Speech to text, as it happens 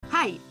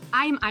Hi,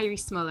 I'm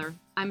Iris Muller.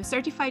 I'm a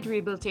certified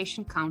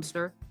rehabilitation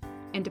counselor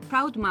and the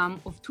proud mom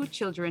of 2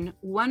 children,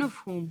 one of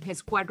whom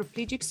has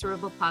quadriplegic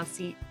cerebral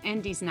palsy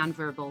and is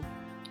nonverbal.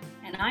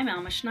 And I'm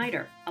Alma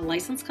Schneider, a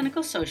licensed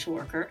clinical social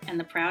worker and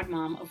the proud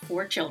mom of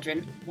 4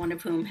 children, one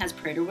of whom has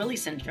Prader-Willi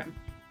syndrome.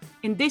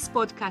 In this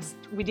podcast,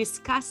 we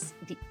discuss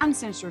the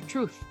uncensored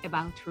truth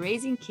about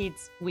raising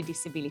kids with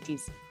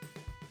disabilities.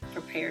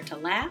 Prepare to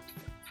laugh,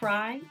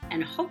 cry,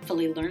 and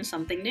hopefully learn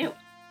something new.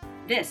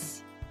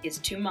 This is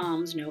Two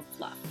Moms, No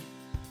Fluff.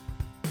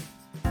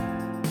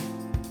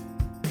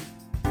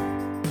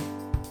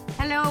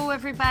 Hello,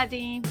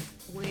 everybody.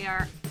 We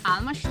are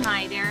Alma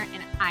Schneider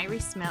and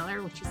Iris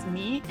Miller, which is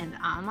me and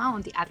Alma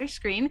on the other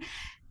screen.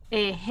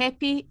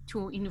 Happy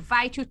to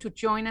invite you to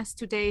join us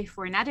today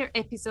for another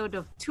episode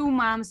of Two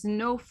Moms,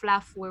 No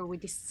Fluff, where we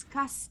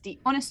discuss the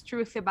honest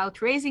truth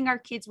about raising our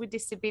kids with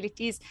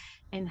disabilities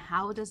and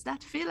how does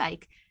that feel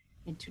like.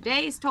 And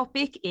today's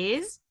topic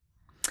is...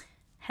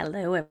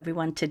 Hello,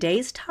 everyone.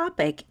 Today's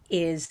topic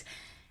is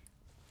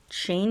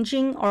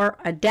changing or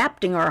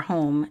adapting our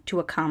home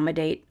to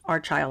accommodate our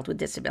child with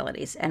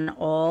disabilities and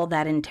all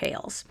that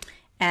entails.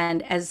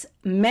 And as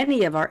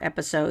many of our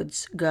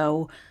episodes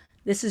go,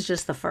 this is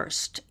just the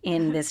first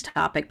in this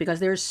topic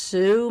because there's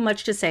so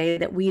much to say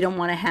that we don't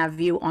want to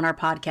have you on our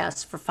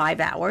podcast for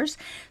 5 hours.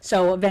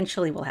 So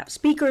eventually we'll have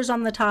speakers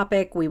on the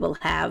topic. We will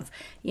have,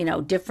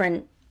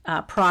 different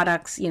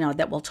products,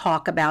 that we'll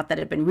talk about that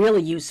have been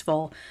really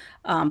useful.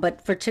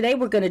 But for today,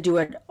 we're going to do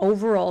an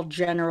overall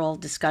general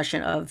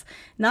discussion of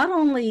not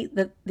only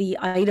the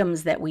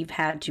items that we've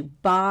had to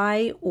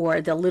buy or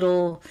the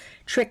little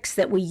tricks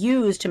that we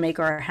use to make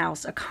our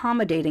house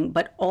accommodating,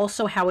 but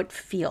also how it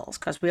feels,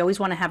 because we always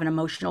want to have an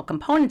emotional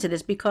component to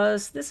this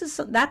because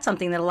that's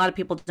something that a lot of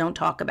people don't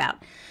talk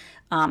about.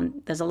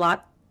 There's a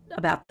lot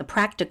about the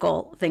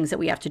practical things that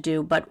we have to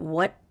do, but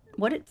what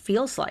it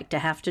feels like to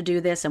have to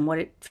do this and what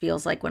it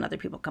feels like when other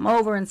people come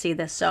over and see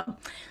this. So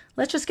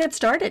let's just get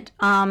started.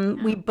 I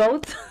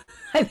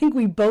think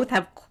we both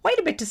have quite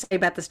a bit to say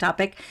about this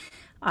topic.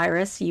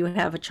 Iris, you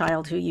have a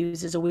child who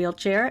uses a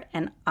wheelchair,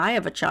 and I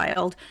have a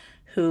child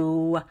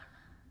who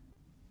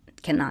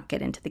cannot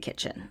get into the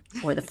kitchen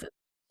or the food.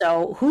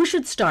 So who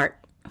should start?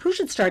 Who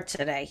should start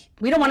today?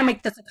 We don't want to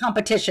make this a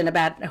competition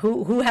about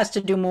who has to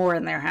do more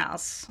in their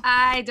house.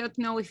 I don't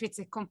know if it's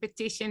a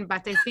competition,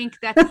 but I think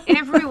that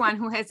everyone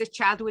who has a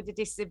child with a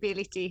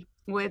disability,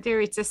 whether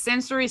it's a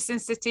sensory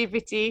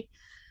sensitivity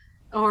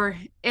or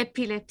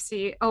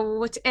epilepsy or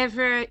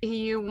whatever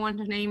you want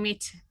to name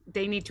it,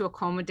 they need to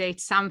accommodate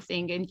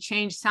something and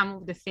change some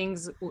of the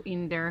things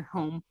in their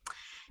home.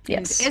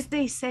 Yes. And as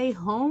they say,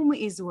 home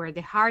is where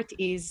the heart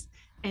is,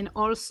 and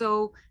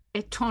also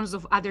tons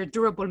of other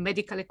durable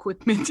medical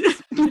equipment.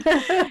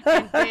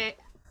 And,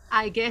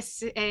 I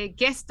guess a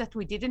guest that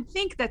we didn't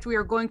think that we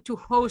are going to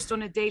host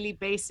on a daily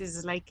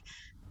basis, like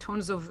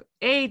tons of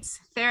aides,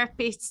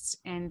 therapists,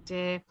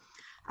 and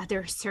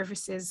other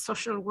services,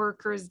 social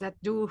workers that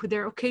do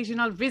their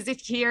occasional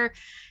visit here.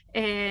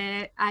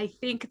 I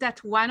think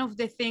that one of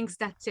the things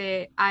that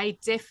I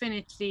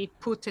definitely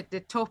put at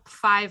the top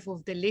 5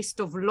 of the list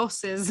of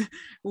losses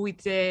with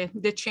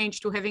the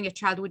change to having a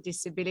child with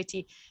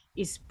disability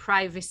is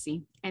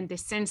privacy, and the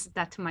sense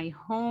that my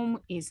home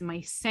is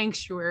my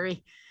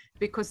sanctuary,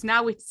 because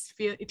now it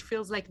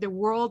feels like the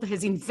world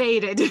has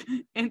invaded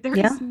and there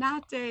is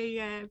not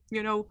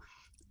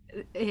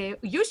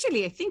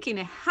usually I think in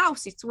a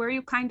house it's where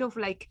you kind of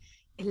like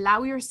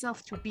allow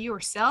yourself to be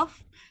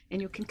yourself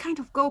and you can kind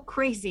of go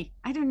crazy.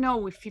 I don't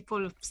know if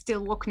people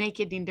still walk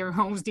naked in their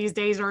homes these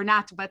days or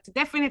not, but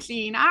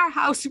definitely in our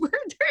house where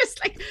there's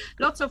like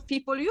lots of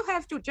people, you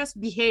have to just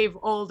behave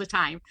all the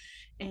time.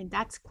 And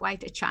that's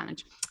quite a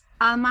challenge.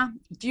 Alma,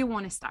 do you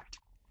want to start?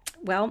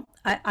 Well,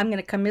 I'm going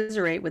to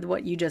commiserate with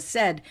what you just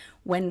said.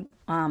 When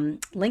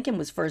Lincoln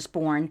was first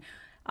born,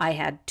 I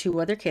had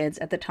 2 other kids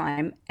at the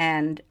time,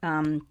 and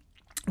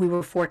we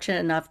were fortunate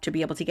enough to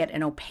be able to get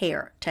an au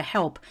pair to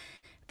help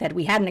that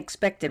we hadn't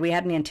expected. We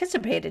hadn't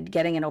anticipated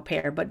getting an au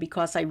pair, but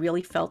because I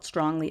really felt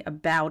strongly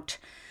about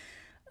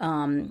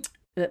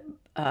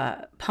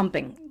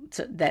pumping,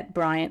 so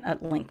that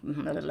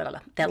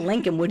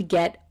Lincoln would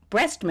get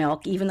breast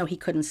milk, even though he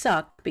couldn't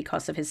suck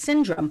because of his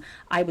syndrome,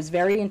 I was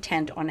very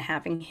intent on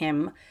having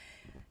him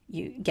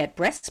get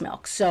breast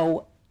milk.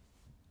 So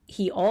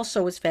he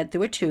also was fed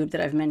through a tube that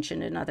I've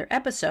mentioned in other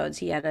episodes.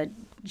 He had a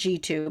G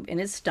tube in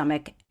his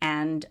stomach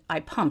and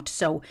I pumped.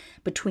 So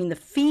between the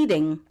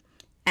feeding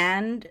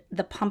and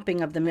the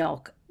pumping of the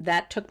milk,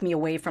 that took me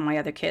away from my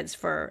other kids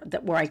where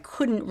I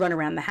couldn't run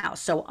around the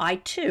house. So I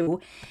too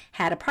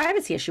had a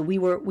privacy issue.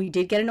 We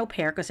did get an au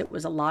pair because it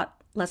was a lot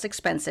less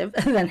expensive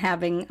than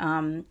having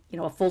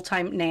a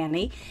full-time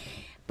nanny.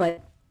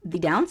 But the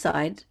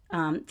downside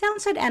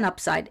and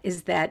upside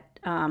is that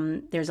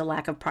there's a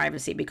lack of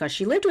privacy because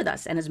she lived with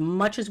us, and as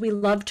much as we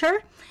loved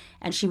her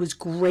and she was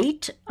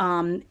great,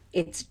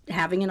 it's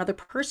having another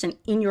person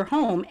in your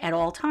home at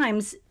all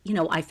times.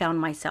 I found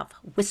myself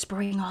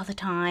whispering all the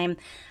time,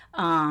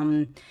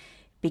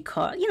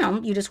 because,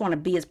 you just want to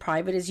be as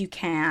private as you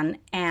can.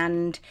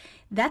 And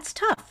that's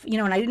tough,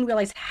 and I didn't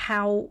realize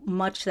how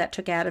much that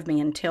took out of me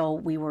until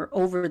we were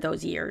over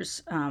those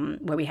years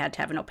where we had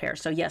to have an au pair.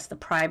 So yes, the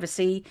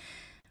privacy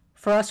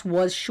for us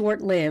was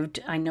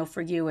short-lived. I know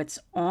for you it's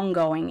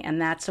ongoing,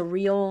 and that's a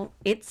real,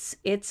 it's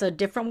a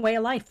different way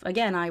of life.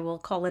 Again, I will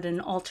call it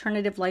an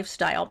alternative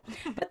lifestyle,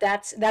 but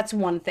that's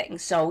one thing.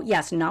 So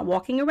yes, not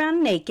walking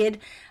around naked,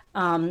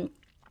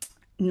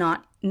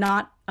 not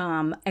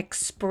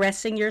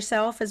expressing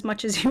yourself as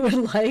much as you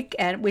would like,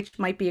 and which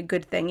might be a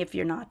good thing if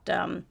you're not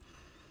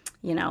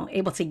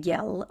able to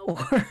yell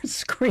or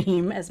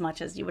scream as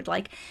much as you would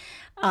like.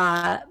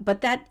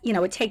 But that,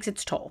 it takes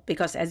its toll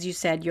because, as you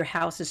said, your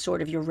house is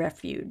sort of your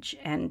refuge,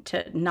 and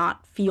to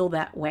not feel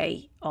that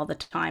way all the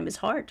time is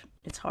hard.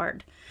 It's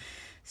hard.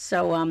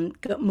 So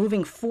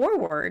moving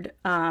forward,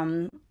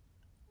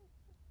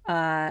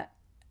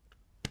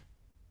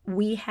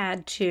 we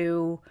had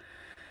to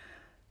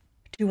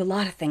do a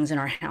lot of things in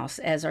our house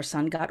as our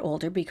son got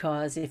older,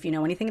 because if you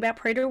know anything about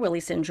Prader-Willi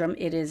syndrome,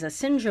 it is a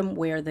syndrome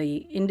where the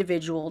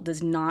individual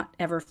does not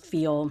ever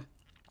feel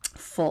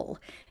full.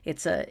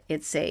 It's an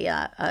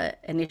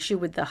issue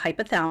with the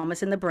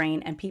hypothalamus in the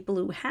brain, and people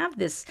who have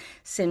this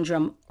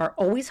syndrome are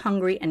always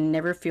hungry and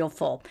never feel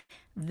full.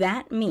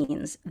 That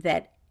means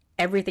that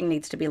everything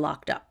needs to be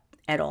locked up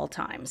at all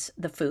times,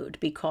 the food,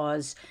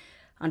 because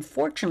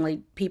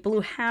unfortunately people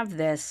who have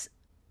this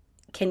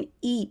can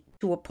eat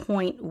to a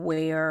point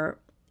where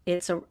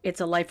it's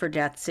a life or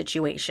death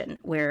situation,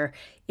 where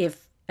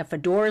if a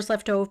door is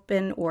left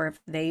open, or if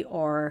they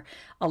are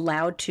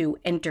allowed to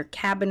enter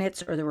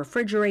cabinets or the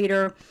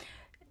refrigerator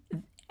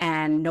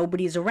and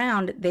nobody's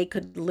around, they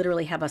could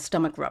literally have a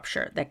stomach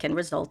rupture that can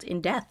result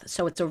in death.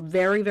 So it's a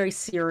very, very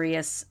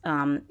serious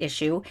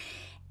issue.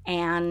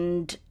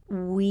 And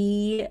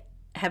we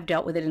have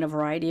dealt with it in a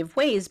variety of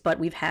ways, but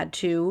we've had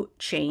to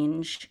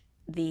change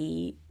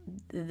the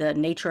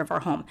nature of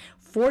our home.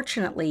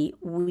 Fortunately,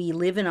 we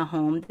live in a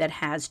home that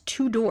has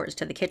 2 doors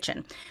to the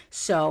kitchen.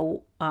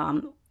 So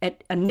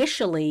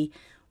initially,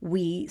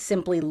 we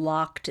simply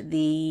locked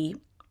the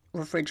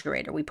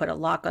refrigerator. We put a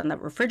lock on the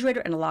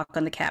refrigerator and a lock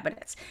on the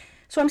cabinets.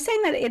 So I'm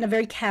saying that in a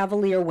very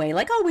cavalier way,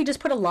 like, oh, we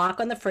just put a lock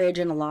on the fridge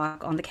and a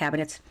lock on the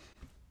cabinets.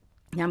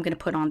 Now I'm going to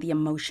put on the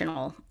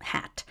emotional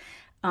hat.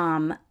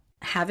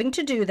 Having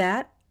to do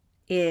that,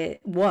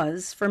 it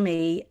was, for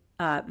me,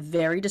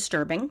 very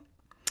disturbing,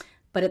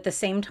 but at the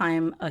same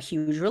time, a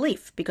huge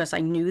relief, because I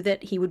knew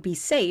that he would be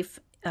safe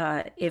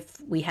if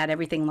we had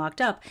everything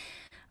locked up.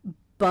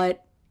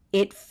 But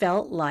it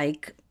felt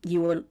like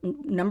you were,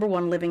 number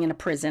one, living in a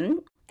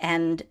prison,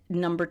 and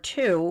number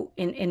two,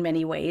 in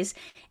many ways.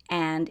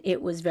 And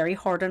it was very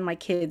hard on my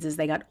kids as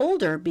they got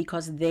older,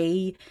 because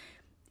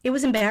it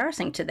was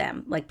embarrassing to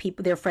them. Like,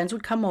 their friends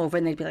would come over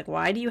and they'd be like,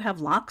 why do you have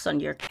locks on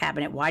your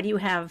cabinet? Why do you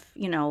have,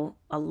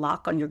 a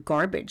lock on your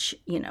garbage,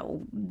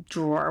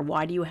 drawer?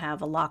 Why do you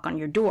have a lock on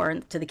your door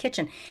to the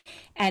kitchen?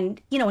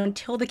 And,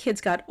 until the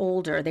kids got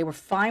older, they were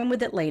fine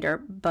with it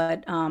later.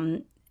 But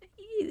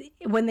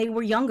when they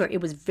were younger, it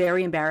was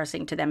very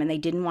embarrassing to them, and they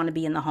didn't want to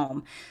be in the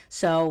home.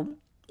 So,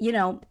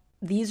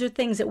 these are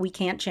things that we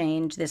can't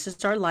change. This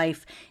is our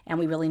life, and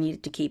we really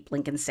needed to keep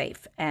Lincoln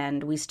safe,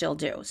 and we still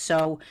do.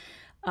 So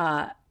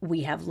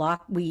we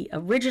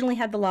originally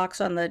had the locks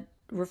on the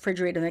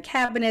refrigerator and the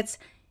cabinets.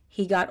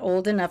 He got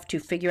old enough to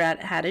figure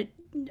out how to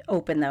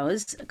open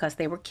those, because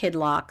they were kid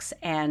locks,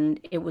 and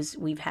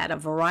we've had a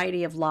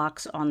variety of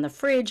locks on the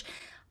fridge.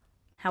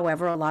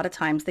 However, a lot of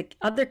times the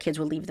other kids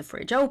would leave the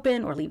fridge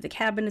open or leave the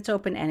cabinets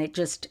open, and it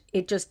just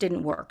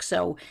didn't work.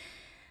 So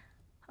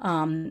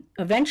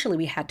eventually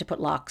we had to put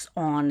locks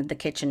on the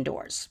kitchen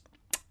doors,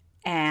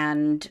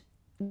 and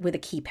with a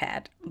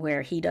keypad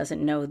where he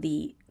doesn't know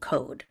the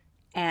code.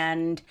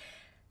 And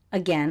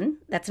again,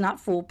 that's not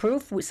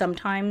foolproof.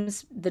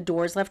 Sometimes the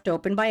door's left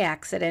open by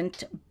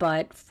accident,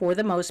 but for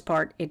the most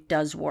part, it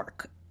does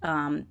work.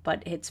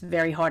 But it's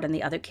very hard on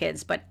the other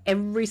kids. But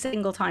every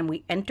single time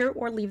we enter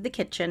or leave the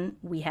kitchen,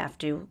 we have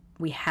to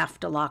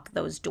lock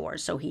those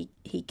doors so he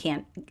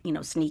can't,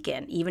 sneak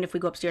in, even if we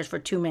go upstairs for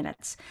 2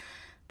 minutes.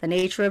 The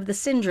nature of the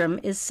syndrome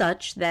is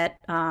such that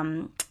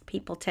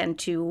people tend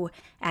to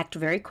act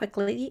very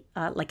quickly,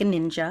 like a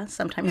ninja,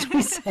 sometimes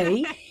we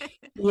say.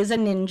 He is a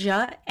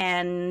ninja,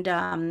 and,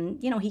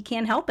 he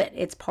can't help it.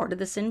 It's part of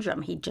the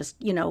syndrome. He just,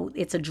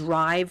 it's a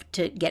drive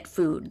to get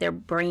food. Their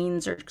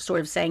brains are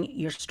sort of saying,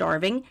 you're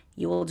starving,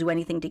 you will do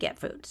anything to get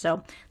food.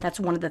 So that's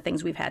one of the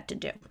things we've had to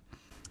do.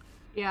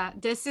 Yeah,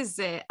 this is,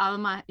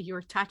 Alma,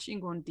 you're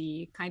touching on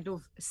the kind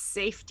of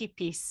safety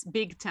piece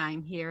big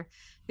time here,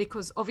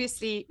 because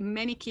obviously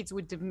many kids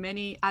with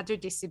many other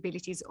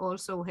disabilities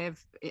also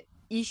have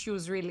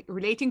issues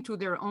relating to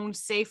their own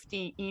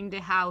safety in the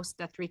house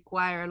that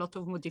require a lot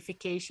of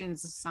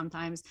modifications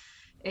sometimes.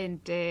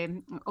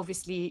 And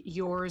obviously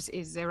yours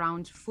is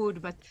around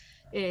food, but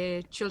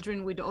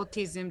children with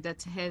autism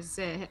that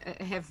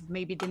have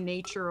maybe the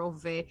nature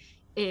of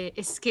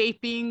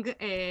escaping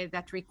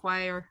that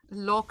require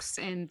locks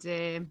and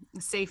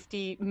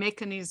safety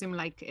mechanism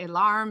like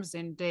alarms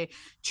and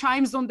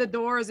chimes on the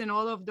doors and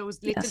all of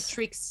those little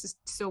tricks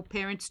so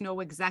parents know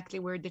exactly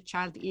where the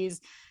child is.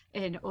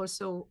 And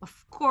also,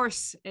 of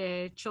course,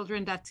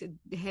 children that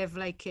have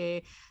like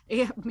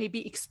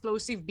maybe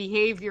explosive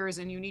behaviors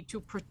and you need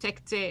to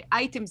protect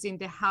items in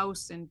the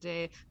house and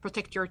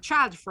protect your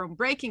child from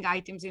breaking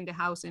items in the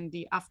house and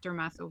the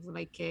aftermath of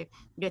like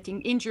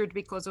getting injured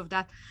because of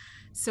that.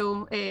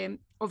 So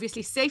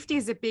obviously safety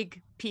is a big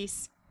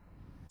piece.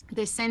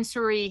 The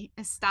sensory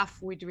stuff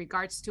with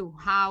regards to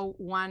how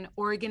one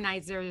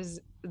organizes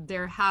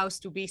their house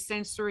to be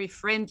sensory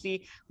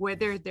friendly,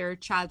 whether their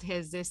child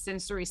has a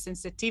sensory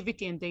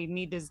sensitivity and they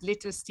need as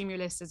little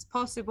stimulus as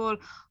possible,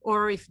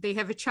 or if they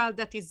have a child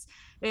that is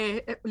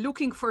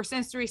looking for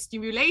sensory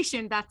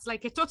stimulation, that's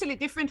like a totally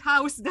different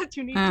house that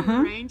you need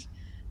to arrange.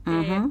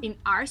 In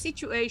our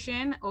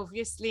situation,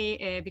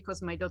 obviously,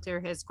 because my daughter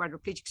has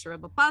quadriplegic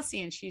cerebral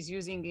palsy and she's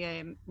using,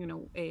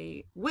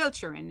 a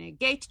wheelchair and a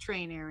gait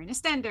trainer and a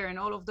stander and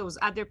all of those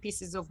other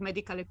pieces of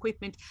medical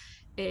equipment,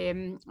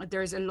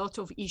 there's a lot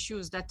of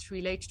issues that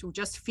relate to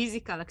just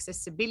physical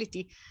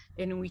accessibility,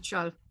 in which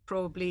I'll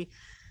probably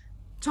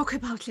talk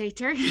about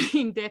later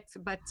in depth.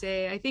 But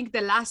I think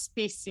the last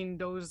piece in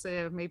those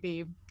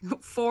maybe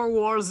 4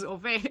 walls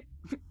of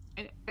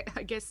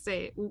I guess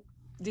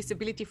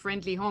disability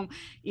friendly home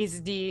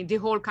is the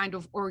whole kind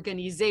of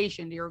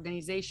organization, the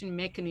organization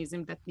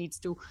mechanism that needs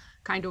to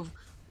kind of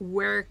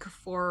work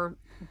for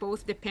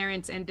both the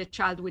parents and the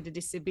child with a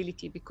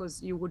disability,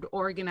 because you would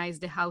organize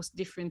the house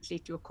differently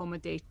to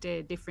accommodate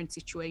different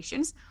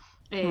situations.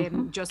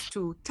 Just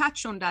to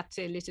touch on that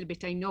a little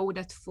bit, I know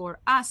that for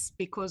us,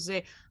 because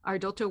our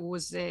daughter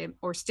was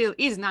or still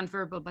is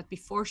nonverbal, but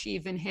before she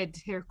even had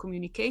her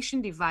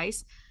communication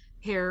device,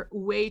 her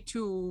way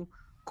to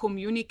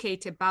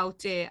communicate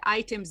about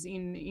items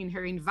in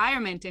her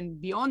environment and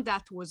beyond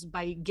that was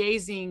by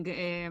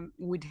gazing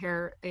with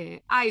her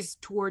eyes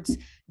towards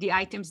the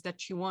items that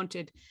she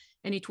wanted.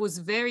 And it was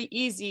very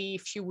easy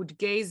if she would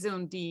gaze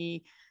on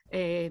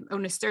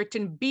a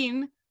certain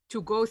bin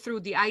to go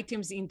through the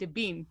items in the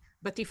bin.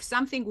 But if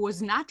something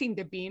was not in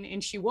the bin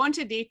and she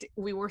wanted it,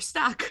 we were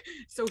stuck.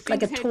 So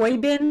like a toy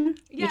bin?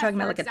 You're talking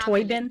about like a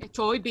toy bin? A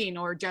toy bin,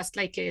 or just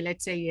like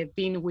let's say a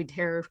bin with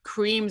her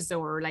creams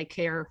or like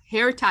her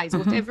hair ties,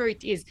 whatever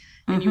it is.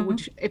 And you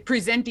would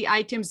present the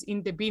items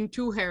in the bin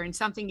to her and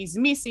something is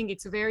missing.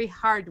 It's very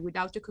hard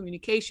without a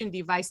communication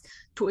device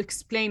to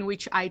explain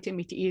which item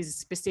it is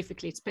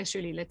specifically,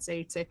 especially let's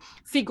say it's a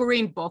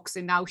figurine box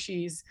and now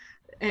she's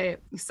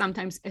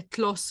sometimes at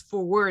loss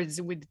for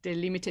words with the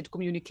limited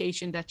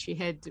communication that she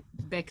had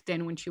back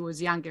then when she was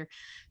younger.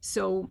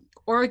 So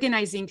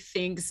organizing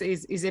things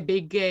is a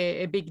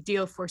big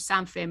deal for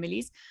some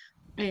families.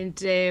 And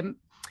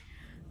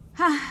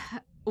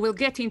we'll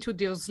get into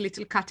those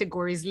little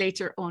categories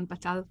later on,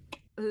 but I'll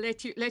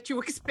let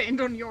you expand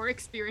on your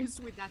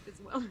experience with that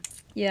as well.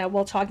 Yeah,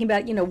 well, talking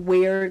about,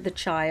 where the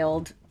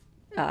child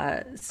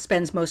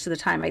spends most of the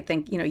time, I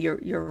think,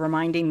 you're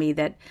reminding me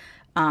that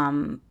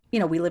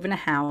we live in a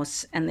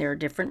house and there are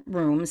different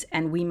rooms,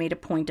 and we made a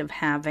point of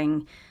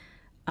having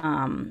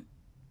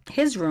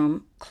his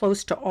room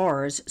close to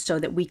ours so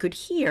that we could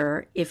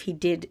hear if he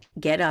did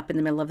get up in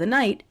the middle of the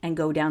night and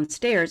go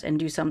downstairs and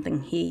do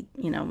something he,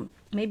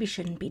 maybe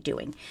shouldn't be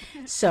doing.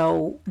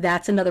 So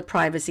that's another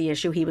privacy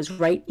issue. He was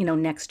right,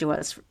 next to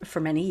us for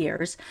many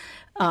years.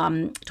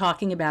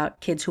 Talking about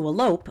kids who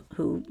elope,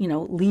 who,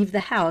 leave the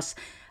house.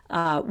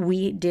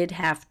 We did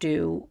have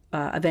to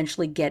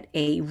eventually get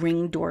a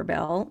Ring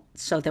doorbell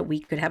so that we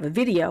could have a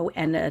video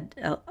and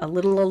a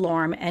little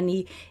alarm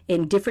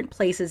in different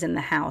places in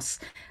the house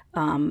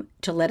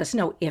to let us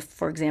know if,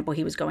 for example,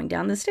 he was going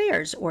down the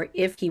stairs or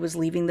if he was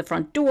leaving the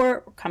front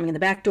door or coming in the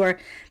back door.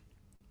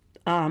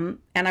 And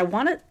I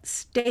want to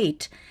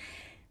state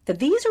that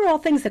these are all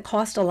things that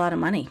cost a lot of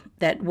money,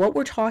 that what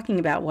we're talking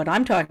about, what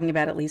I'm talking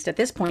about at least at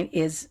this point,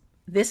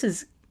 this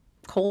is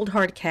cold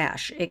hard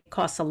cash. It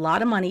costs a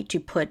lot of money to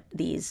put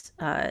the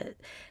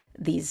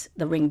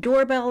Ring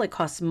doorbell. It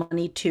costs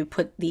money to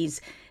put these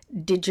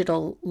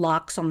digital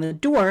locks on the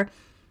door.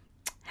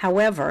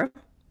 However,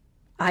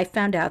 I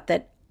found out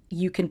that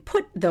you can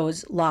put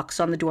those locks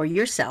on the door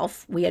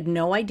yourself. We had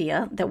no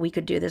idea that we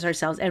could do this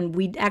ourselves, and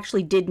we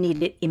actually did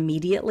need it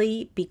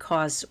immediately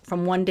because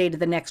from one day to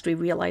the next we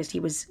realized he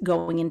was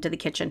going into the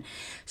kitchen.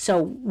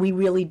 So we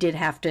really did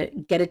have to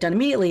get it done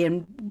immediately.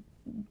 And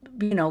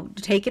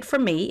take it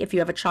from me, if you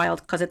have a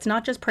child, because it's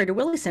not just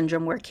Prader-Willi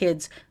syndrome where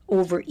kids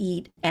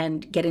overeat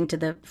and get into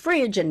the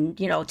fridge and,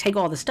 take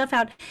all the stuff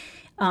out.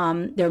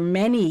 There are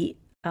many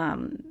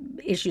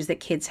issues that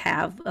kids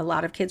have. A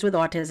lot of kids with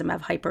autism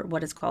have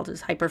what is called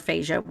as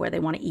hyperphagia, where they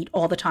want to eat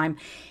all the time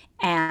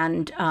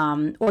and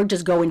or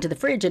just go into the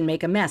fridge and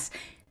make a mess.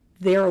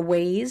 There are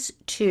ways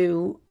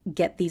to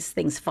get these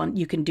things fun.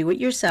 You can do it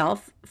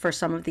yourself for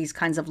some of these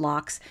kinds of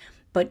locks,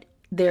 but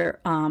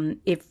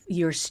if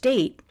your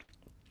state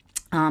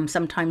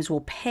sometimes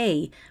will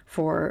pay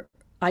for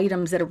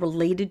items that are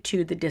related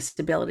to the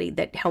disability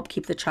that help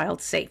keep the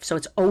child safe. So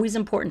it's always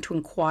important to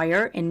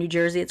inquire. In New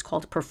Jersey, it's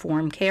called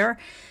Perform Care.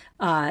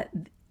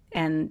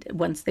 And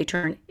once they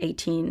turn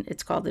 18,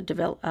 it's called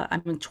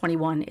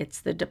 21,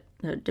 it's the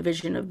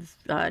Division of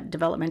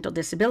Developmental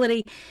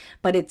Disability.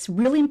 But it's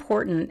really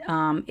important,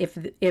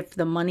 if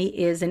the money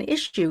is an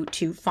issue,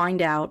 to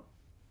find out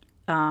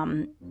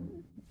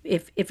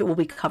if it will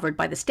be covered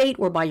by the state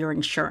or by your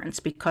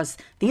insurance, because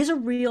these are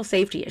real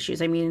safety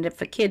issues. I mean,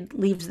 if a kid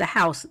leaves the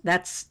house,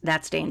 that's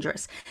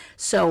dangerous.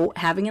 So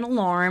having an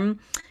alarm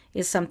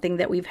is something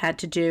that we've had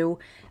to do.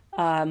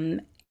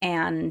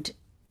 And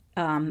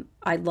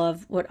I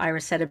love what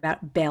Iris said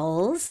about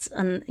bells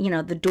and,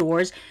 the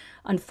doors.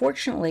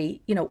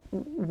 Unfortunately,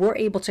 we're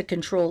able to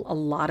control a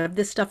lot of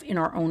this stuff in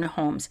our own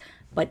homes.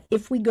 But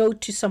if we go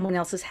to someone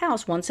else's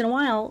house once in a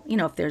while,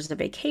 if there's a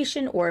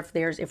vacation, or if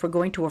we're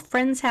going to a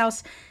friend's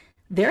house,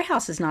 their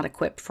house is not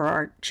equipped for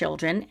our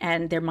children,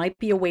 and there might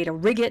be a way to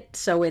rig it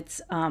so it's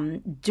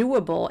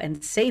doable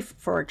and safe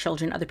for our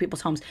children, other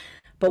people's homes.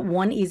 But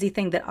one easy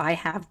thing that I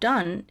have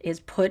done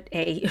is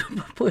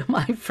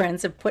my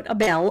friends have put a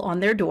bell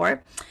on their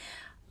door.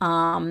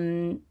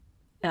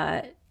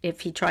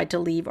 If he tried to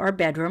leave our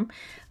bedroom,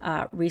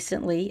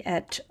 recently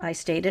I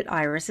stayed at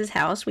Iris's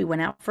house. We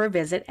went out for a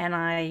visit,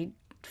 and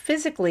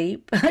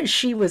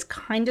she was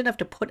kind enough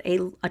to put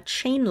a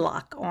chain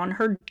lock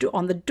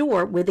on the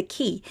door with a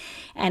key.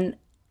 And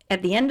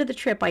at the end of the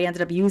trip, I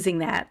ended up using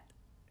that,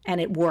 and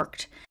it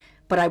worked.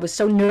 But I was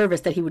so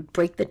nervous that he would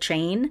break the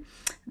chain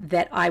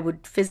that I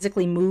would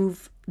physically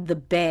move the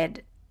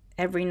bed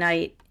every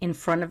night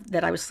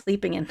that I was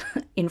sleeping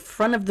in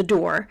front of the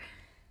door.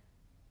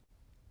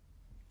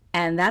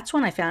 And that's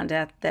when I found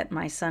out that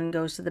my son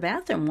goes to the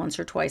bathroom once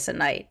or twice a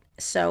night.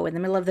 So in the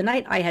middle of the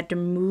night, I had to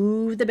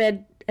move the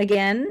bed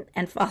again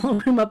and follow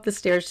him up the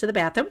stairs to the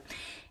bathroom,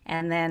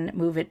 and then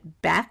move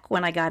it back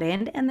when I got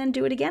in, and then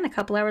do it again a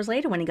couple hours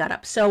later when he got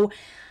up. So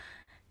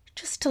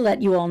just to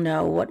let you all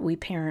know what we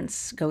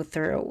parents go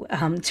through,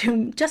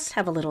 to just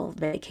have a little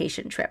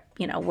vacation trip.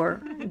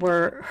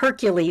 We're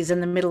Hercules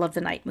in the middle of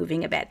the night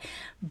moving a bed.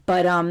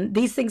 But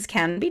these things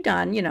can be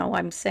done.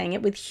 I'm saying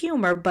it with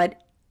humor,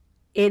 but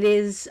it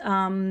is,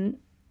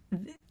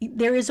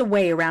 there is a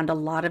way around a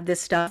lot of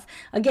this stuff.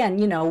 Again,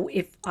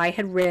 if I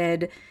had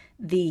read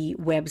the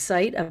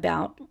website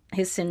about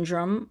his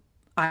syndrome,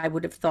 I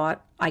would have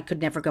thought I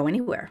could never go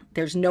anywhere.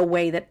 There's no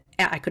way that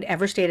I could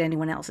ever stay at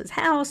anyone else's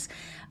house.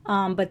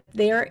 But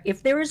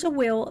if there is a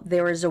will,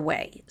 there is a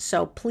way.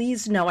 So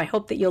please know, I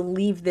hope that you'll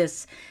leave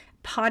this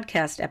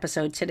podcast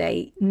episode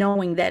today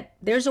knowing that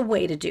there's a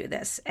way to do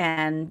this.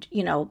 And,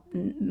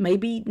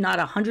 maybe not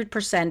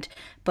 100%,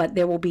 but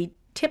there will be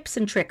tips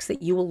and tricks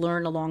that you will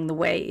learn along the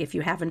way if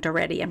you haven't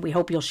already. And we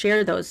hope you'll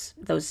share those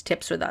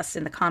tips with us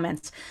in the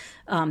comments,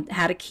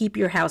 how to keep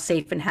your house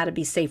safe and how to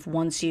be safe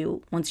once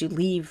you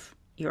leave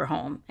your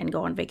home and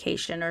go on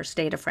vacation or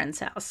stay at a friend's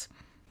house.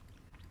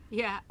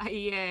 Yeah,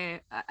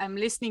 I'm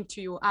listening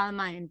to you,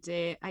 Alma,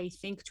 and I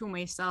think to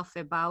myself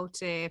about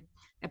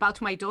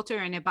my daughter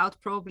and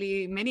about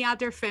probably many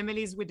other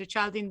families with a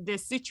child in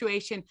this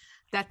situation,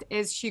 that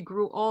as she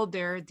grew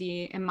older,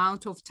 the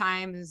amount of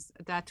times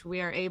that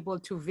we are able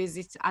to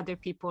visit other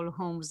people's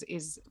homes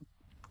is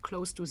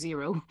close to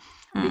zero,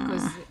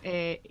 because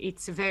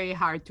it's very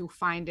hard to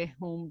find a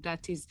home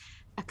that is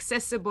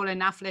accessible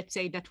enough, let's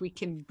say, that we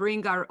can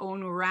bring our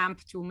own ramp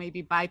to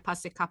maybe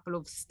bypass a couple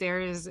of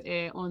stairs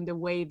on the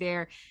way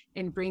there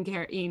and bring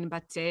her in.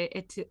 But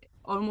at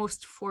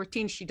almost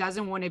 14, she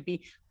doesn't want to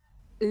be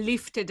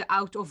lifted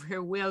out of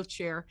her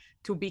wheelchair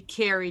to be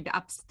carried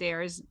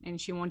upstairs,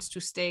 and she wants to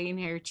stay in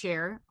her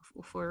chair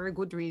for a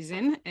good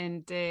reason.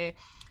 And it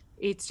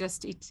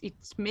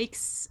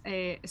makes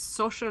a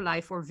social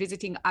life or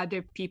visiting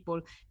other people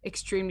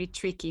extremely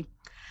tricky.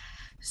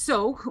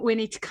 So when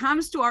it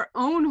comes to our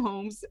own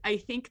homes, I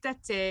think that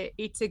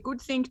it's a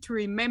good thing to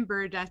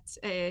remember that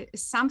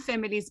some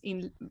families,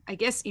 in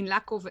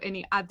lack of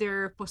any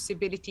other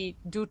possibility,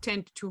 do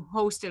tend to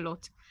host a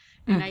lot.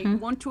 And I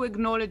want to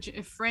acknowledge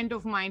a friend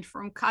of mine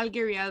from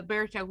Calgary,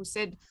 Alberta, who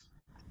said,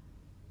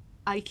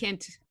 I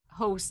can't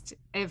host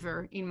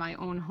ever in my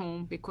own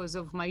home because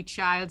of my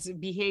child's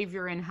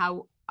behavior and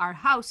how our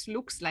house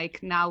looks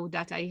like now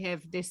that I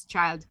have this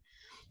child.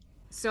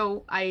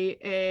 So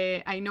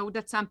I know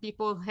that some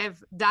people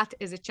have that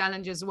as a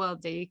challenge as well.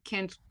 They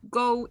can't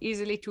go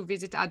easily to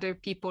visit other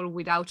people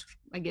without,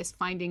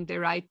 finding the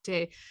right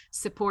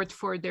support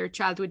for their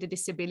child with a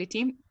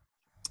disability.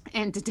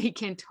 And they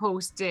can't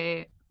host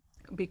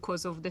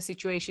because of the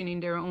situation in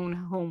their own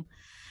home.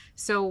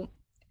 So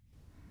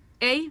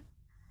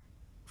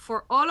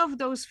for all of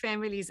those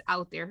families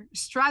out there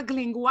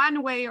struggling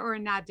one way or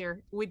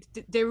another with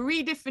the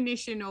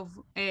redefinition of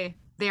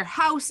their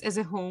house as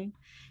a home,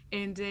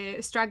 and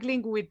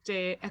struggling with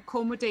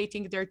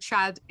accommodating their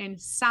child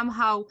and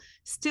somehow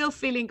still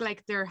feeling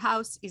like their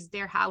house is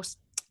their house,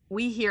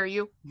 we hear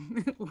you.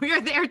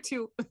 We're there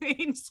too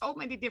in so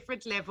many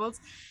different levels.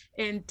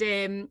 And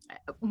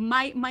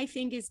my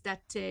thing is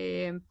that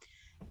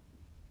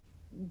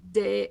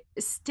the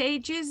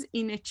stages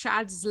in a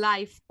child's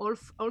life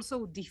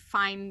also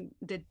define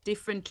the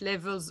different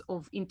levels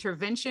of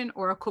intervention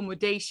or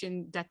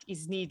accommodation that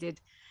is needed.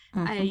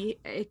 I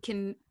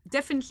can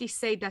definitely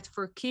say that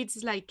for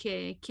kids like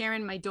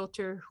Karen, my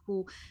daughter,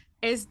 who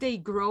as they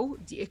grow,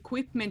 the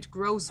equipment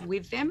grows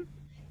with them.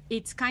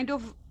 It's kind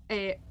of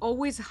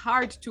always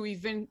hard to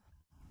even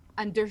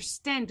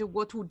understand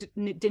what would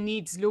the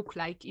needs look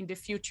like in the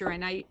future.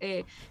 And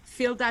I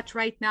feel that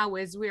right now,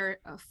 as we're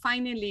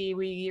finally,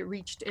 we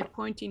reached a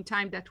point in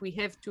time that we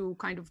have to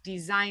kind of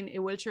design a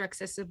wheelchair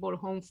accessible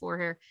home for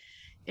her.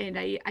 And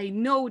I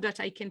know that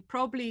I can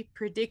probably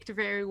predict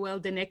very well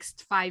the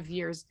next 5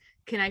 years.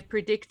 Can I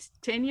predict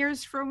 10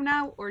 years from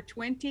now or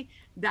 20?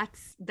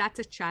 That's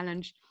a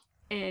challenge.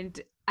 And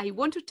I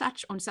want to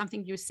touch on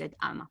something you said,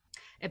 Alma,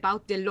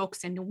 about the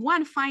locks. And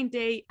one fine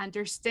day,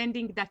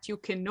 understanding that you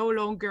can no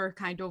longer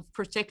kind of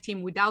protect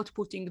him without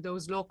putting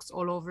those locks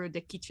all over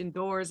the kitchen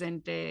doors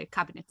and the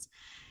cabinets.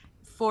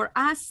 For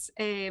us,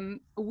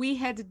 we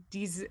had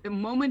these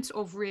moments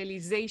of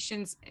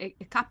realizations a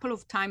couple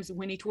of times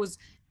when it was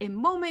a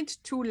moment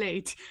too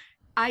late,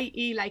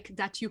 i.e. like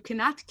that you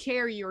cannot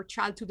carry your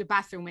child to the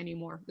bathroom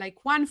anymore.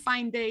 Like one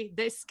fine day,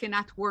 this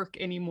cannot work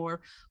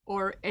anymore.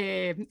 Or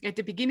at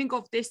the beginning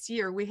of this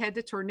year, we had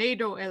a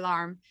tornado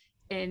alarm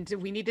and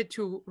we needed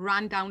to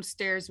run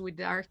downstairs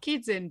with our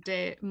kids, and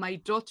my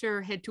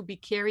daughter had to be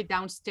carried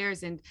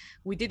downstairs, and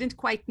we didn't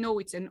quite know.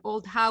 It's an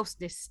old house,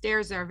 the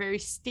stairs are very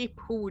steep,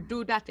 who would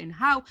do that and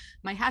how.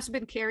 My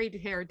husband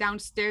carried her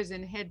downstairs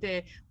and had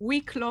a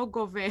week long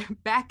of a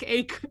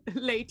backache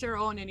later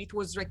on, and it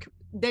was like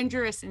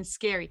dangerous and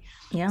scary.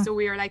 So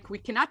we are like, we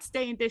cannot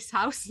stay in this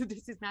house.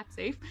 This is not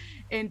safe.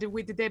 And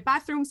with the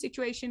bathroom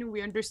situation,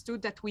 we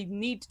understood that we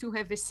need to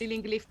have a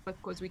ceiling lift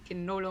because we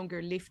can no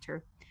longer lift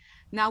her.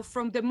 Now,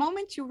 from the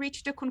moment you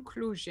reach the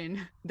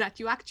conclusion that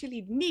you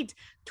actually need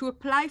to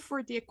apply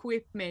for the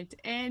equipment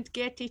and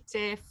get it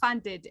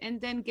funded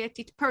and then get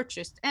it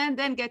purchased and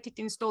then get it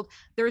installed,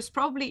 there is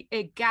probably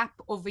a gap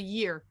of a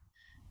year.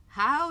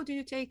 How do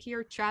you take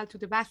your child to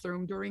the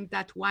bathroom during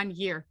that 1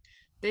 year?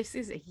 This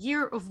is a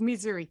year of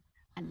misery,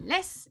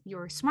 unless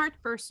you're a smart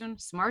person,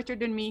 smarter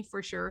than me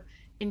for sure,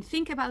 and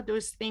think about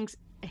those things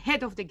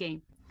ahead of the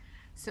game.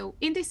 So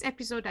in this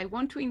episode, I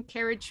want to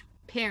encourage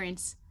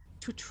parents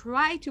to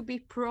try to be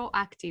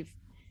proactive,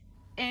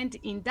 and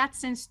in that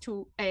sense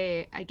to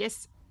I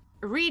guess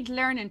read,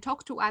 learn, and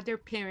talk to other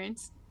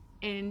parents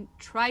and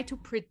try to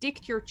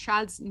predict your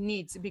child's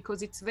needs,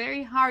 because it's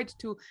very hard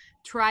to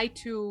try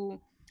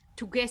to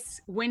guess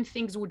when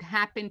things would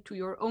happen to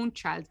your own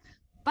child.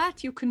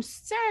 But you can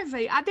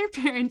survey other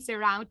parents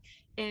around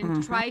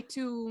and try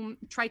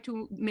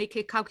to make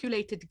a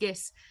calculated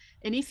guess.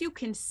 And if you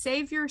can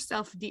save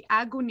yourself the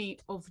agony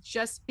of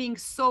just being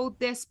so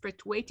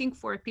desperate, waiting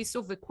for a piece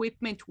of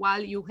equipment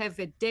while you have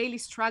a daily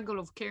struggle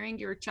of carrying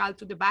your child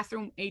to the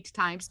bathroom 8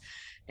 times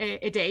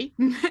a day,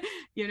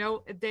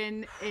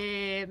 then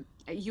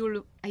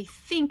I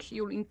think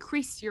you'll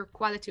increase your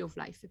quality of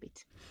life a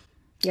bit.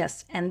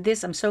 Yes. And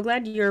this, I'm so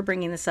glad you're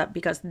bringing this up,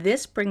 because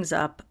this brings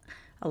up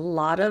a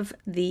lot of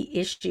the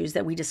issues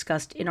that we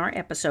discussed in our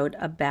episode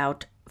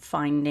about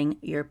finding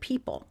your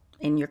people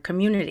in your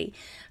community.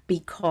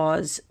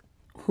 Because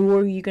who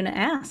are you going to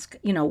ask?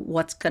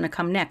 What's going to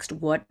come next?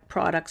 What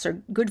products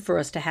are good for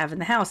us to have in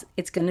the house?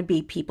 It's going to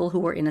be people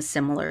who are in a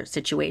similar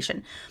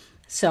situation.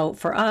 So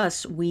for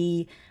us,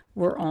 we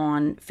were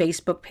on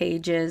Facebook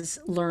pages,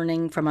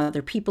 learning from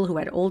other people who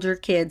had older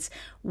kids,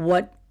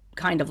 what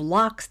kind of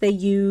locks they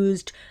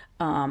used,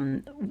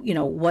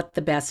 what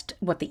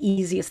the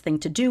easiest thing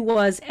to do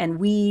was. And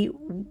we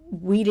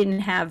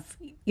didn't have,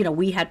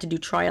 we had to do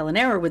trial and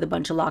error with a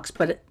bunch of locks,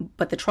 but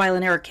the trial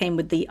and error came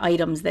with the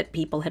items that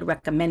people had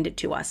recommended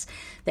to us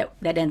that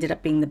ended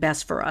up being the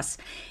best for us.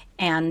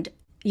 And,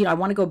 I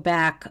want to go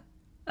back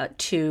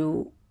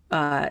to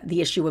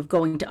the issue of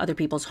going to other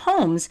people's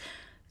homes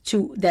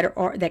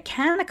that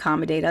can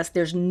accommodate us.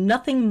 There's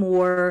nothing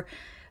more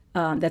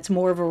that's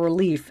more of a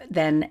relief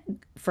than,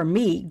 for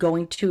me,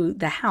 going to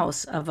the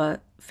house of a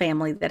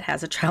family that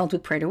has a child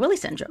with Prader-Willi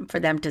syndrome, for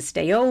them to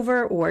stay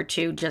over or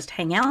to just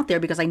hang out there,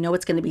 because I know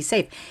it's going to be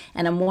safe.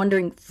 And I'm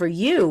wondering for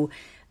you,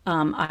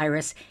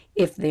 Iris,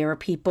 if there are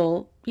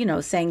people,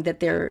 saying that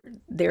there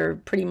are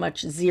pretty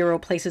much zero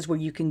places where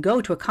you can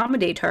go to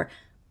accommodate her.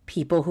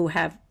 People who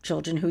have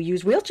children who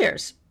use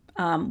wheelchairs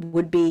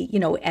would be,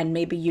 and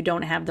maybe you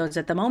don't have those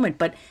at the moment,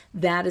 but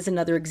that is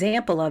another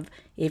example of,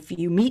 if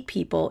you meet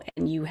people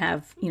and you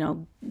have,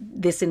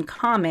 this in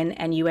common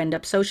and you end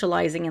up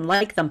socializing and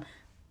like them,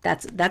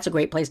 that's a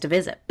great place to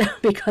visit,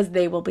 because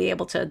they will be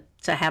able to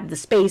have the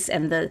space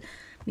and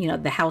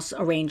the house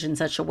arranged in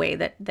such a way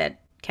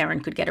that Karen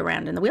could get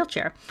around in the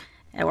wheelchair,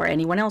 or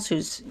anyone else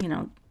who's,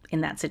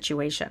 in that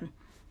situation.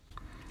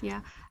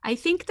 Yeah, I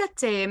think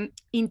that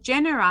in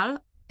general,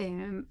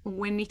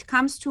 when it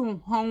comes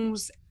to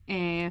homes,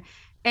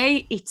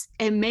 it's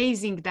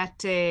amazing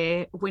that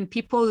when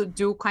people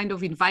do kind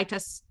of invite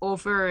us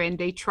over and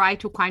they try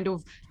to kind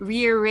of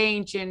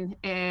rearrange and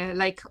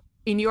like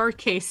in your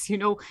case,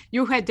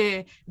 you had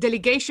a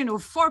delegation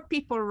of 4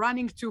 people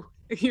running to,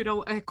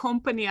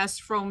 accompany us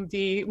from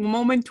the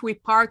moment we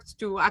parked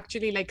to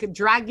actually like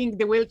dragging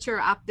the wheelchair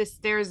up the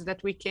stairs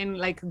that we can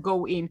like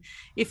go in.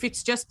 If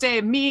it's just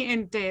me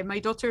and my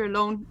daughter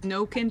alone,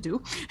 no can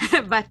do.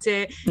 But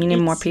you need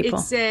more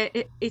people.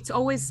 It's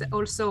always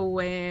also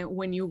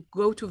when you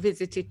go to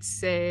visit,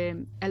 it's a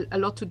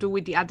lot to do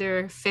with the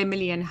other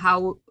family and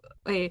how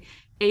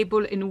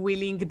able and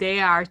willing they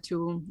are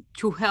to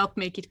help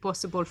make it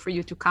possible for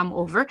you to come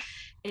over.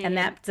 And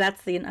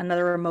that's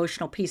another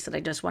emotional piece that I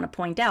just want to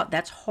point out.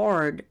 That's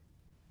hard,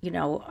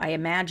 I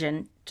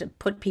imagine, to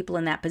put people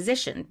in that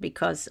position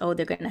because,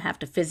 they're going to have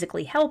to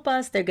physically help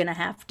us. They're going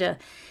to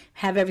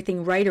have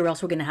everything right, or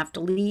else we're going to have to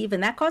leave.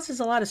 And that causes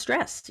a lot of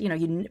stress.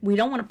 We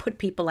don't want to put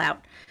people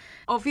out.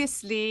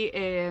 Obviously,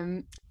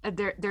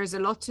 there's a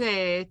lot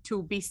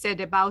to be said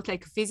about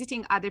like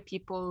visiting other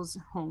people's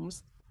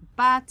homes.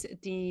 But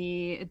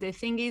the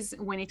thing is,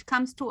 when it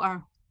comes to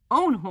our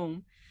own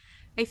home,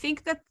 I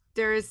think that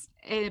there's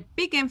a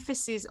big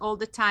emphasis all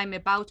the time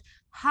about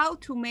how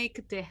to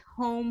make the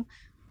home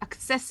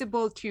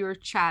accessible to your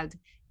child,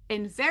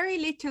 and very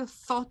little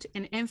thought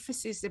and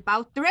emphasis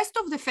about the rest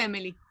of the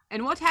family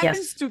and what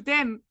happens to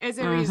them as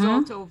a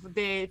result of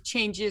the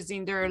changes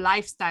in their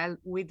lifestyle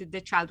with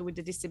the child with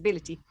the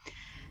disability.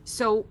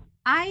 So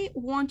I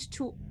want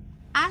to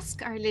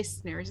ask our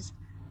listeners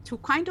to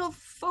kind of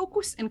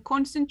focus and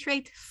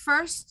concentrate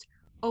first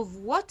of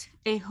what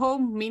a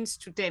home means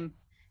to them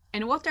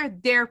and what are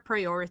their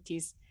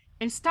priorities,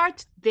 and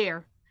start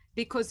there,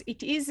 because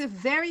it is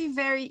very,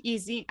 very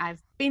easy.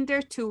 I've been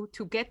there too,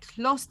 to get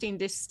lost in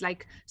this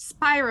like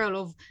spiral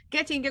of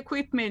getting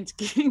equipment,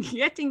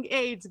 getting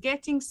aids,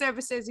 getting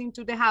services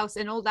into the house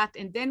and all that.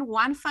 And then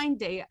one fine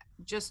day,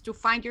 just to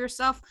find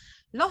yourself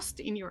lost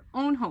in your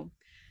own home.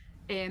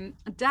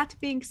 That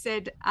being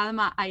said,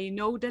 Alma, I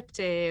know that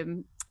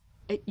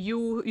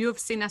you've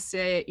seen us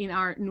in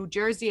our New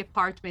Jersey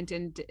apartment,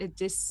 and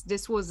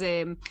this was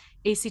a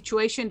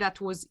situation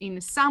that was in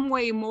some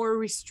way more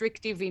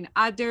restrictive in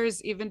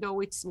others, even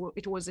though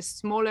it was a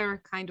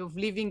smaller kind of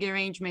living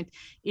arrangement.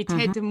 It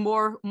had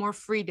more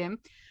freedom,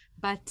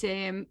 but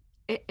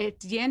at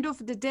the end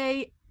of the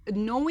day,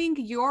 knowing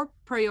your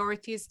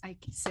priorities, I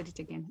said it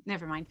again,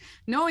 never mind.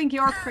 Knowing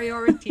your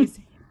priorities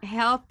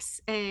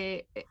helps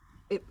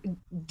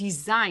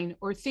design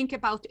or think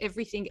about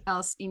everything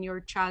else in your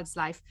child's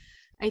life.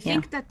 I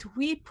think that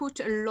we put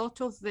a lot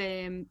of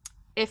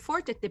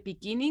effort at the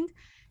beginning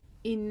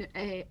in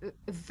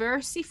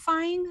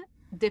versifying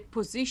the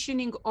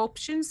positioning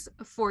options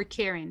for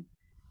Karen.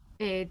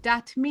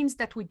 That means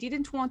that we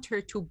didn't want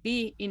her to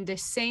be in the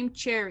same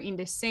chair, in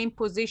the same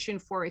position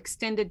for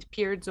extended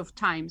periods of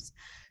times.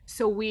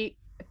 So we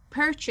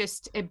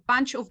purchased a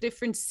bunch of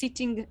different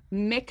sitting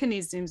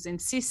mechanisms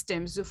and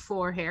systems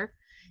for her,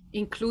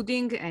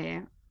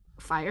 including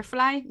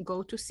Firefly,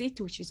 Go to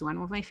Sit, which is one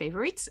of my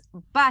favorites.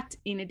 But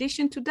in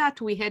addition to that,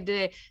 we had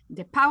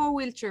the power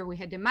wheelchair, we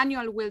had the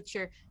manual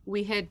wheelchair,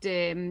 we had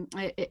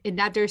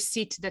another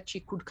seat that she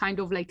could kind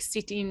of like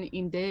sit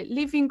in the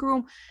living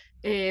room,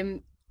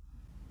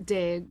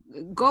 the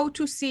Go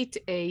to Sit,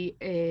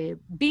 a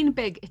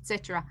beanbag,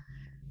 etc.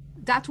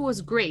 That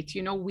was great.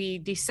 We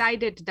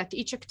decided that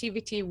each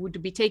activity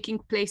would be taking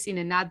place in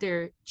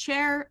another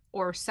chair,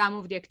 or some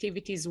of the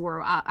activities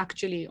were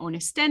actually on a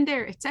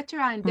stander,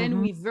 etc. And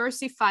then we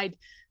versified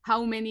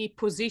how many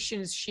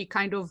positions she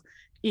kind of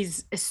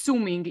is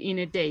assuming in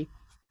a day.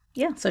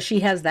 Yeah, so she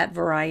has that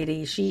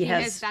variety. She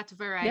has that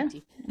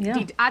variety. Yeah.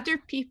 Did other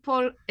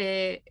people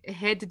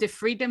had the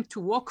freedom to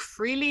walk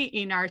freely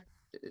in our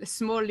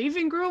small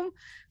living room?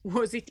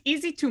 Was it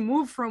easy to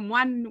move from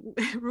one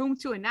room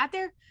to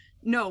another?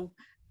 No.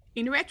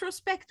 In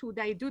retrospect, would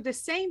I do the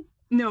same?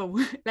 No.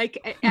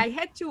 Like I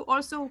had to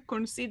also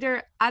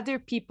consider other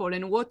people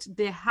and what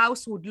the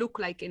house would look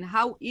like, and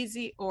how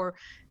easy or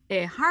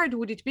hard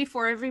would it be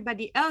for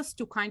everybody else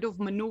to kind of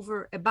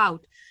maneuver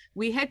about.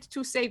 We had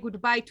to say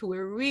goodbye to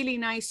a really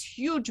nice,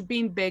 huge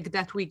beanbag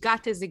that we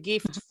got as a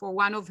gift for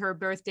one of her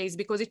birthdays,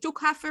 because it took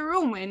half a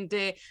room, and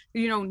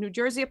New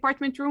Jersey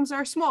apartment rooms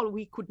are small.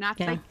 We could not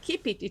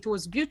keep it. It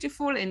was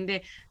beautiful and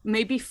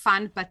maybe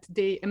fun, but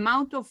the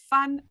amount of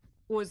fun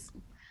was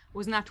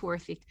not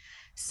worth it.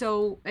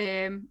 So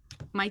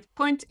my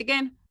point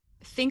again,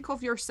 think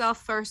of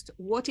yourself first,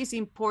 what is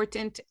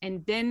important,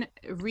 and then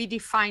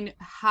redefine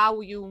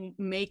how you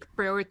make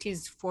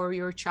priorities for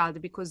your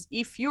child. Because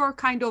if you're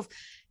kind of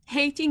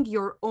hating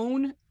your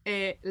own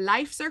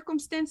life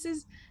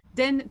circumstances,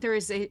 then there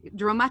is a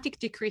dramatic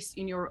decrease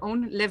in your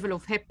own level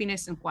of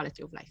happiness and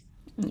quality of life.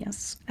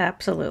 Yes,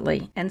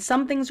 absolutely. And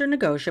some things are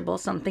negotiable,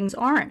 some things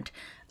aren't.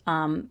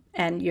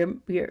 And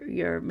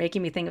you're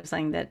making me think of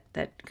something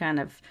that kind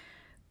of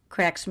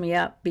cracks me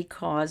up,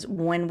 because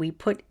when we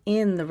put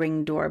in the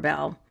Ring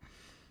doorbell,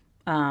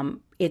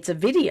 it's a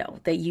video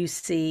that you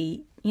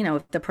see,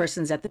 if the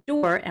person's at the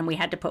door, and we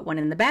had to put one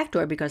in the back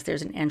door because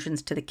there's an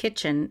entrance to the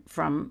kitchen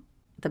from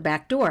the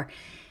back door.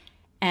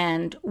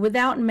 And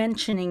without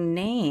mentioning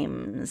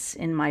names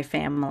in my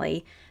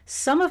family,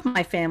 some of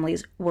my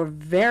families were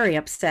very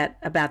upset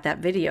about that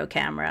video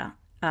camera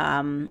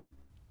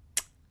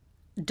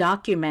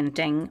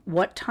documenting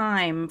what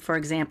time, for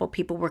example,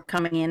 people were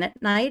coming in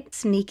at night,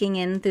 sneaking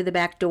in through the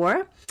back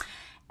door,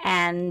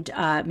 and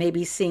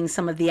maybe seeing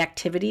some of the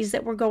activities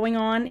that were going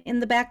on in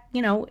the back,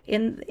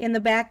 in the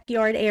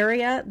backyard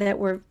area that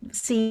were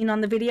seen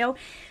on the video.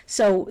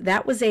 So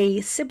that was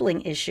a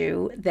sibling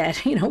issue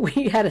that,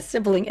 we had a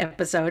sibling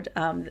episode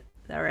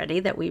already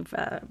that we've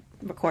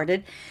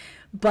recorded.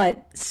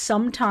 But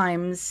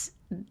sometimes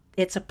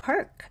it's a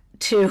perk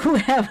to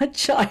have a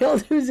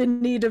child who's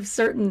in need of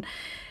certain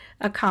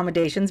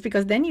accommodations,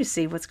 because then you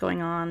see what's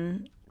going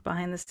on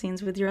behind the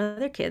scenes with your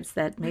other kids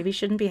that maybe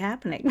shouldn't be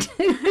happening.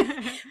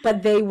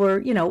 But they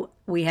were,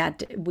 we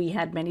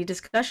had many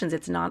discussions.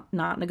 It's not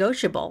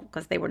negotiable,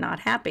 because they were not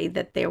happy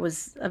that there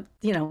was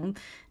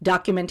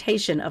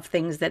documentation of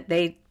things that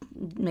they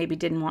maybe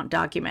didn't want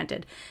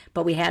documented,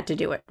 but we had to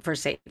do it for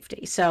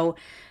safety. So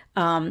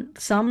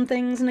some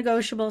things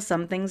negotiable,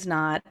 some things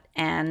not.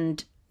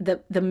 And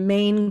the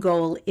main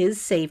goal is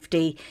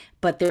safety,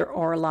 but there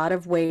are a lot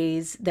of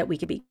ways that we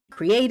could be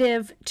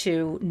creative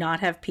to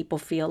not have people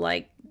feel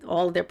like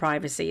all of their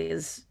privacy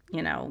is,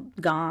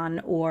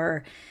 gone.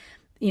 Or,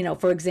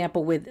 for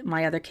example, with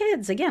my other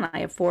kids, again,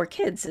 I have 4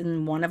 kids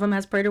and one of them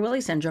has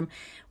Prader-Willi syndrome.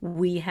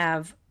 We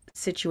have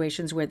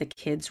situations where the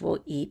kids will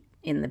eat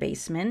in the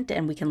basement,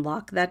 and we can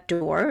lock that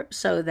door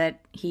so that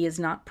he is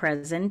not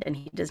present and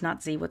he does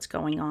not see what's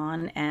going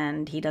on,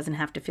 and he doesn't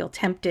have to feel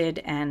tempted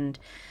and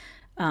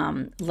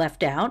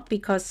left out,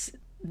 because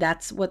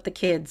that's what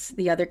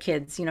the other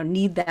kids,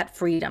 need that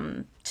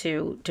freedom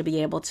to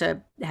be able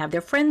to have their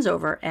friends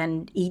over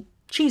and eat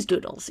cheese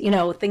doodles,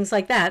 things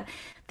like that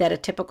a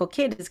typical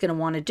kid is going to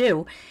want to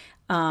do.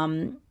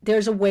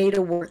 There's a way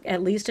to work,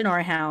 at least in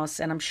our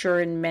house, and I'm sure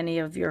in many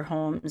of your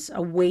homes,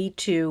 a way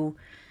to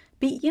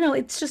be,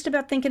 it's just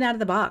about thinking out of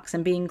the box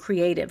and being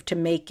creative to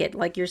make it,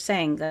 like you're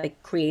saying,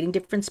 like creating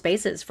different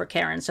spaces for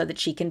Karen so that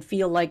she can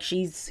feel like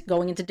she's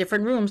going into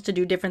different rooms to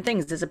do different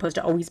things, as opposed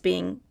to always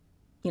being,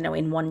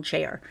 in one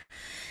chair.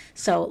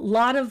 So a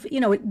lot of,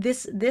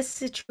 this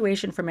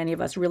situation for many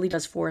of us really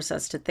does force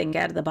us to think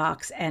out of the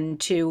box and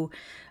to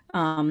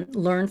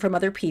learn from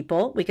other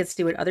people. We could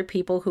see what other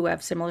people who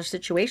have similar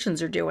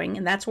situations are doing.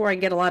 And that's where I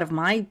get a lot of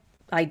my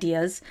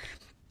ideas,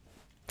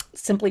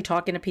 simply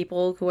talking to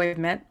people who I've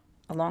met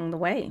along the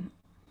way.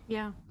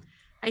 Yeah,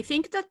 I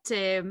think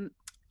that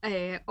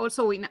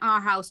also in our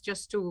house,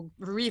 just to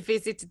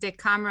revisit the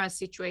camera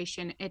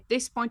situation, at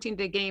this point in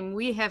the game,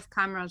 we have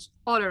cameras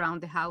all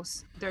around the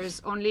house.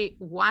 There's only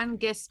one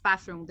guest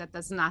bathroom that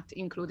does not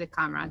include a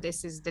camera.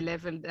 This is the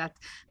level that,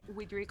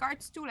 with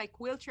regards to like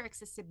wheelchair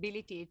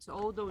accessibility, it's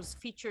all those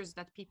features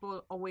that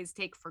people always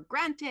take for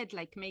granted,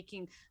 like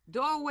making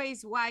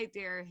doorways wide,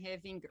 they're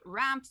having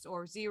ramps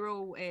or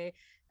zero,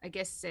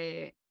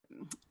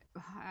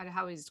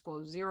 how is it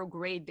called, zero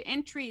grade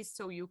entries,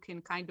 so you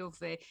can kind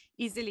of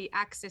easily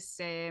access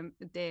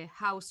the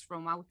house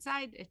from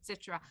outside,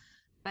 etc.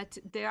 But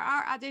there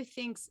are other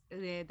things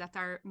that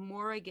are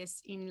more, I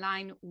guess, in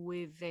line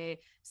with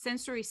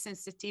sensory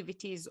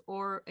sensitivities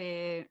or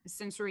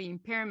sensory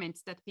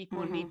impairments that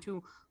people need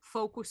to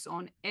focus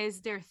on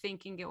as they're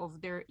thinking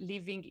of their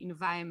living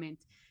environment.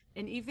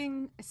 And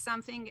even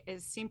something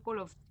as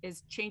simple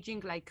as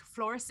changing like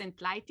fluorescent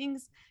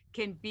lightings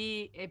can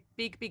be a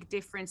big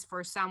difference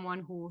for someone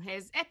who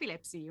has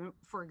epilepsy,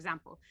 for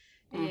example.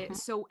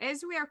 So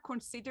as we are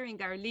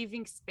considering our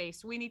living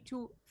space, we need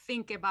to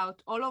think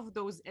about all of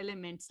those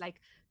elements, like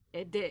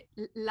the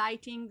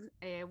lighting,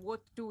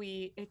 what do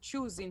we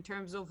choose in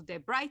terms of the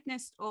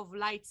brightness of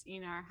lights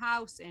in our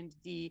house, and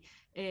the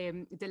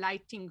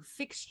lighting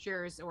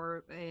fixtures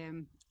or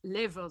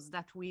levels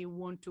that we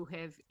want to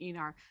have in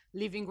our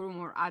living room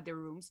or other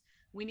rooms.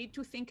 We need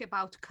to think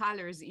about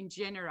colors in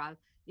general.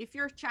 If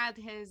your child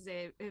has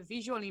a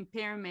visual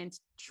impairment,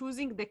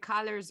 choosing the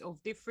colors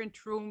of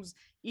different rooms,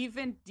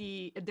 even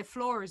the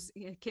floors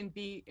can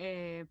be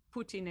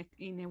put in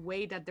a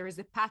way that there is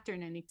a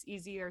pattern and it's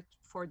easier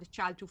for the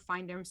child to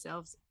find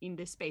themselves in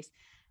the space.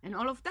 And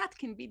all of that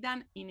can be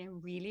done in a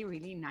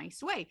really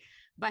nice way.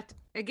 But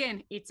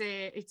again, it's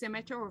a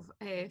matter of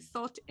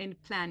thought and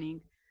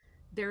planning.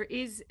 There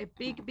is a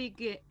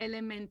big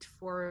element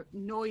for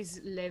noise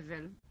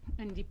level.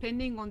 And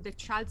depending on the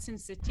child's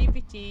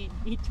sensitivity,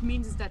 it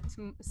means that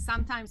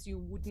sometimes you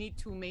would need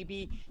to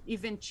maybe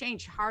even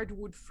change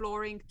hardwood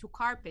flooring to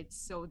carpet,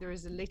 so there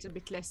is a little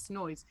bit less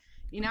noise.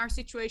 In our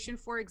situation,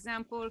 for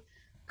example,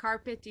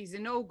 carpet is a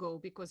no-go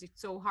because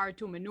it's so hard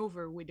to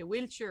maneuver with a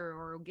wheelchair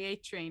or a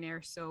gait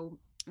trainer. So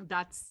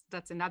that's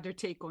another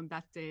take on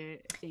that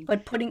thing.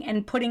 But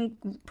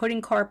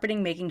putting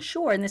carpeting, making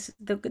sure, and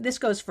this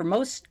goes for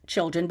most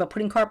children, but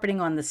putting carpeting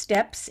on the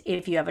steps,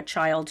 if you have a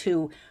child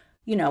who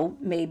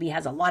maybe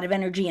has a lot of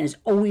energy and is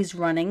always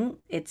running,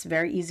 it's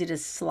very easy to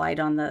slide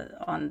on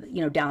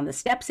down the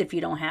steps if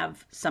you don't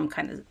have some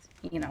kind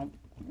of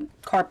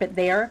carpet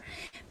there.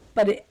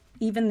 But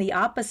even the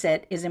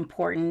opposite is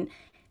important.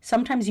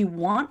 sometimes you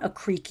want a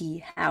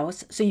creaky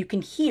house so you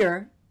can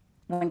hear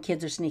when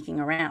kids are sneaking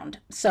around.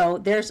 So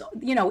there's,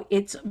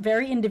 it's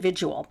very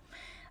individual.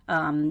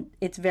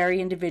 It's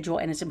very individual,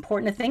 and it's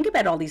important to think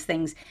about all these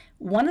things.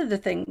 One of the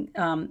things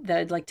that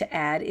I'd like to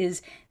add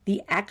is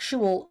the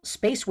actual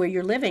space where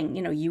you're living.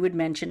 You had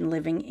mentioned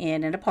living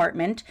in an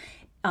apartment,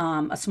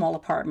 a small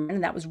apartment,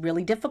 and that was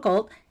really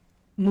difficult.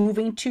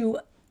 Moving to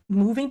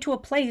a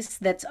place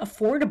that's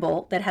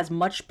affordable, that has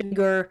much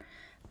bigger,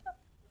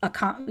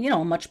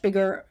 much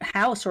bigger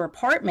house or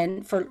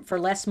apartment for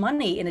less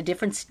money in a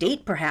different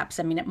state,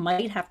 perhaps. I mean, it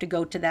might have to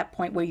go to that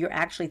point where you're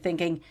actually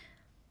thinking,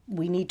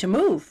 we need to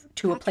move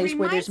to a place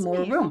where there's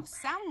more room. Of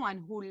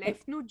someone who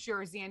left New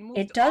Jersey and moved.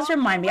 It does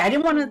remind me. I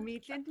didn't want to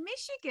Midland,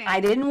 Michigan.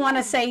 I didn't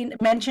want to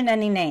mention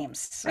any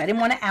names. I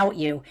didn't want to out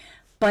you,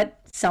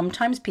 but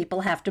sometimes people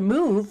have to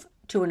move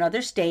to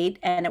another state,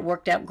 and it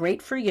worked out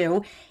great for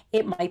you.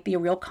 It might be a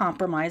real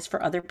compromise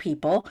for other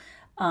people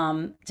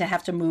to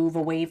have to move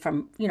away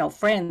from,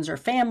 friends or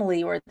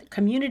family or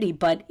community.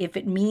 But if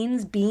it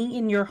means being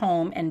in your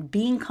home and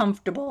being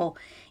comfortable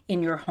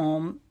in your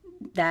home,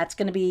 that's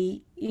going to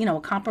be, a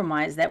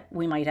compromise that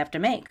we might have to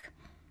make.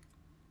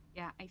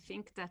 Yeah, I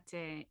think that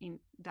in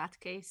that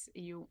case,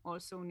 you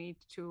also need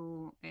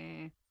to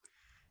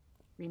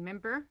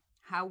remember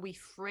how we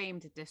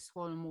framed this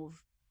whole move.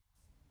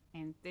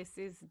 And this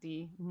is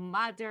the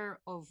mother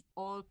of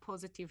all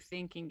positive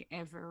thinking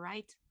ever,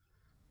 right?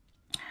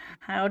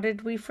 How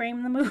did we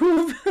frame the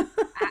move?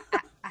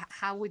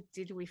 How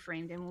did we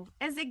frame the move?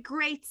 As a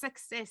great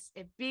success,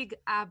 a big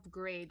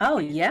upgrade. Oh,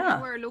 yeah.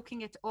 We were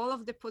looking at all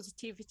of the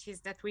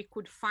positivities that we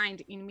could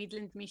find in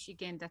Midland,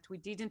 Michigan that we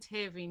didn't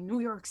have in New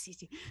York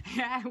City.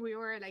 We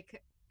were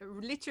like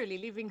literally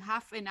living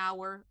half an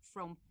hour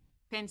from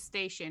Penn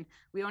Station.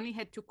 We only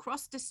had to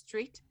cross the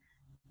street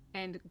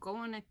and go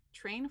on a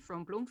train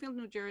from Bloomfield,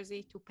 New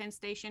Jersey to Penn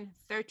Station,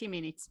 30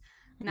 minutes.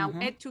 Now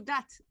add to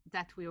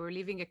that we were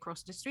living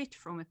across the street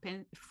from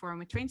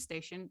a train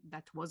station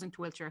that wasn't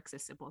wheelchair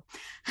accessible.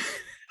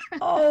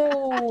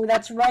 Oh,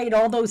 that's right.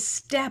 All those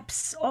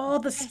steps, all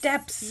the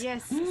steps.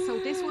 Yes. So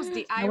this was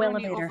the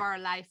irony of our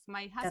life.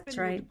 My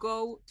husband would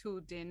go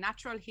to the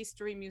Natural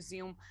History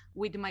Museum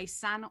with my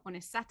son on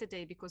a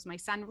Saturday because my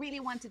son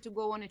really wanted to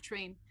go on a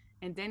train.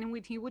 And then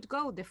he would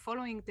go the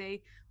following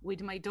day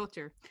with my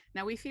daughter.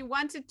 Now, if he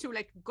wanted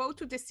to go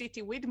to the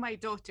city with my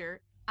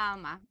daughter,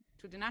 Alma,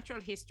 to the Natural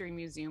History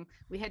Museum,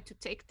 we had to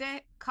take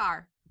the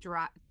car,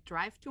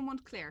 drive to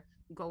Montclair,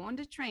 go on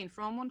the train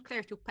from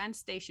Montclair to Penn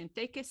Station,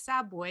 take a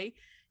subway,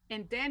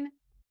 and then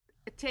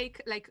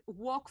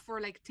walk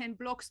for 10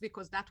 blocks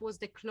because that was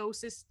the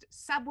closest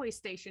subway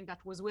station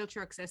that was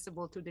wheelchair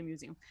accessible to the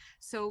museum.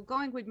 So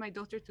going with my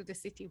daughter to the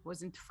city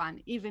wasn't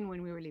fun, even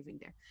when we were living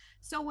there.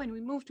 So when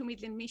we moved to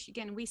Midland,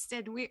 Michigan, we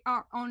said we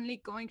are only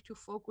going to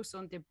focus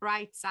on the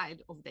bright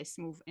side of this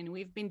move. And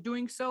we've been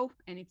doing so,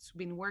 and it's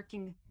been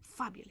working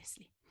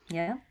fabulously.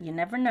 Yeah, you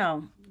never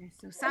know. Yeah,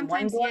 so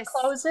sometimes one door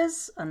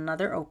closes,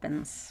 another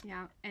opens.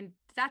 Yeah, and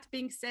that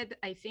being said,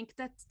 I think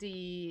that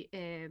the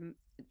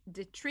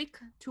trick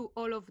to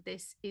all of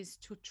this is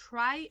to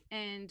try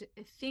and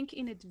think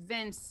in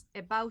advance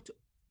about,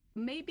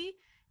 maybe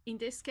in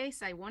this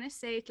case, I want to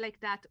say it like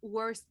that,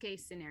 worst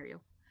case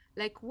scenario.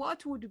 Like,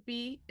 what would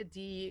be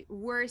the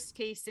worst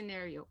case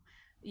scenario?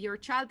 Your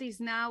child is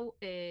now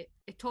a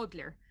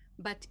toddler,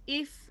 but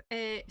if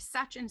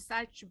such and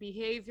such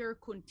behavior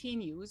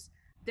continues,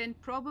 then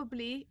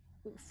probably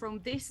from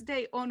this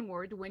day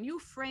onward, when you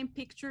frame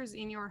pictures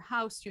in your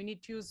house, you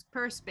need to use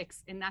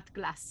perspex and not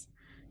glass.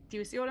 Do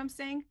you see what I'm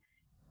saying?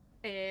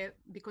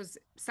 Because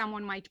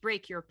someone might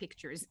break your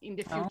pictures in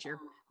the future.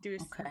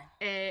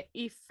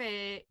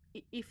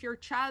 If your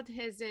child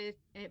has a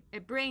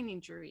brain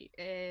injury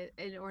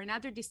or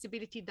another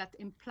disability that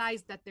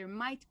implies that there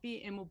might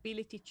be a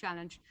mobility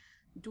challenge,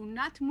 do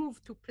not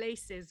move to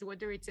places,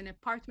 whether it's an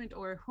apartment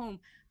or a home,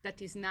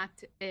 that is not,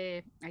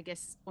 I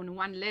guess, on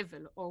one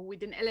level or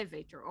with an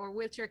elevator or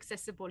wheelchair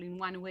accessible in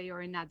one way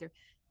or another.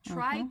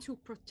 Try to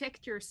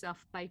protect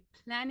yourself by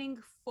planning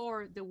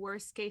for the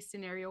worst case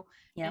scenario.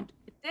 And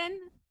then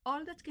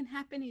all that can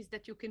happen is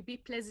that you can be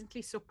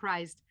pleasantly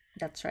surprised.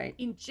 That's right.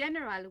 In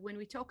general, when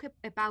we talk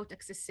about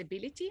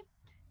accessibility,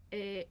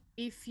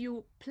 if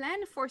you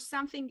plan for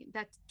something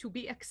that to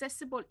be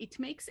accessible, it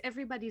makes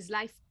everybody's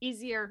life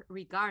easier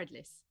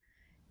regardless.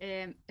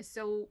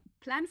 So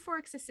plan for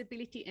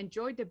accessibility,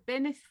 enjoy the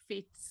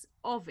benefits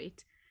of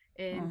it.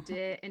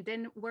 And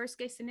then worst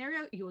case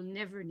scenario, you'll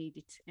never need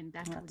it. And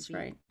that's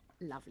would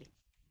be lovely.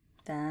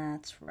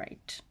 That's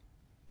right.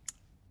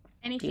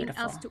 Anything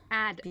else to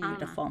add,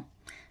 Beautiful. Alma?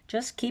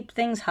 Just keep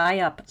things high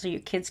up so your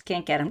kids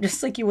can't get them,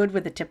 just like you would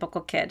with a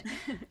typical kid.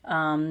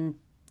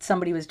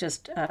 Somebody was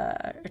just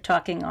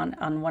talking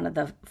on one of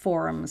the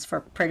forums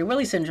for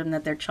Prader-Willi syndrome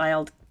that their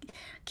child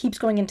keeps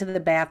going into the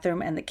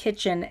bathroom and the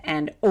kitchen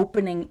and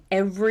opening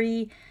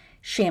every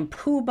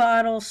shampoo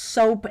bottle,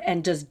 soap,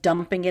 and just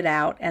dumping it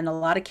out. And a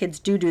lot of kids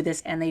do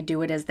this, and they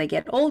do it as they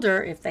get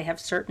older if they have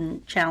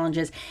certain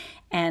challenges.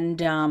 And,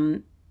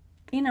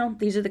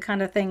 these are the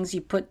kind of things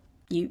you put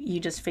You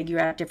just figure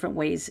out different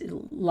ways,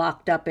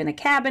 locked up in a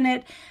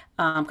cabinet,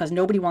 because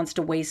nobody wants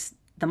to waste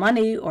the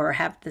money or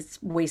have to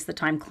waste the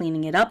time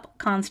cleaning it up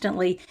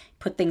constantly.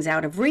 Put things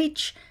out of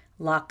reach,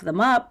 lock them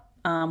up.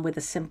 With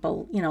a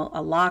simple,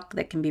 a lock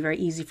that can be very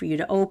easy for you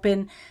to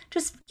open.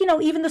 Just,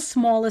 even the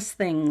smallest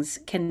things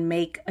can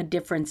make a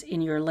difference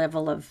in your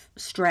level of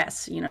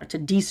stress, to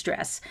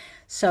de-stress.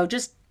 So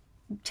just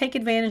take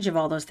advantage of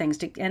all those things.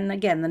 And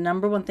again, the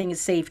number one thing is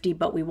safety,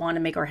 but we want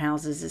to make our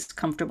houses as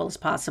comfortable as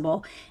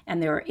possible.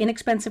 And there are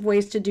inexpensive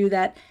ways to do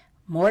that,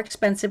 more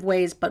expensive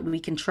ways, but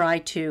we can try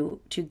to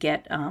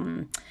get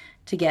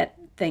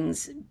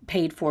things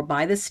paid for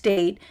by the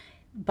state,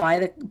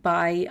 by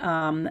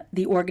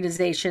the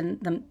organization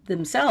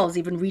themselves,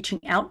 even reaching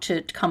out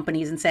to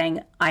companies and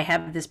saying, I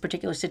have this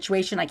particular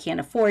situation, I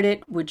can't afford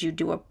it, would you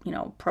do a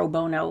pro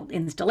bono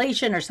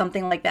installation or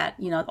something like that?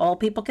 All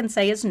people can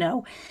say is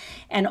no.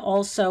 And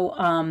also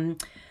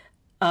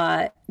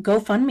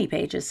GoFundMe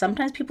pages.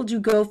 Sometimes people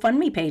do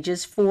GoFundMe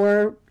pages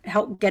for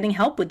getting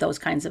help with those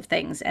kinds of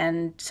things.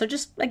 And so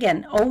just,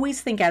 again,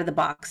 always think out of the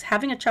box.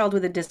 Having a child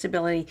with a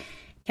disability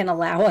can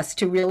allow us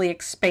to really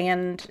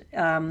expand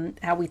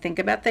how we think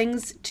about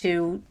things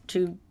to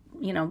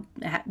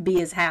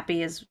be as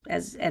happy as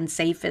and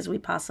safe as we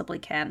possibly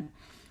can.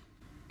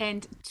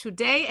 And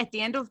today, at the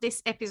end of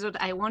this episode,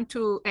 I want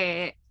to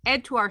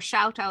add to our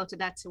shout out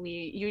that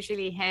we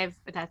usually have,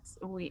 that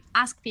we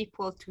ask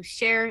people to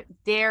share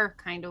their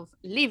kind of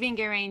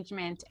living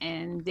arrangement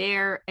and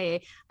their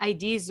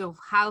ideas of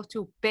how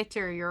to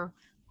better your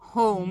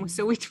home,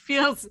 so it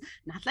feels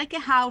not like a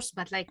house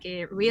but like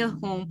a real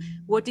home.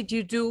 What did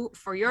you do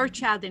for your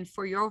child and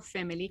for your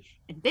family?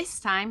 And this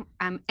time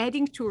I'm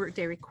adding to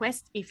the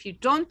request, if you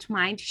don't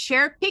mind,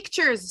 share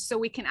pictures so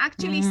we can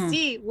actually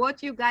see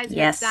what you guys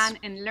have done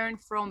and learn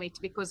from it,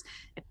 because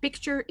a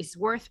picture is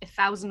worth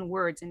 1,000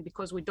 words. And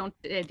because we don't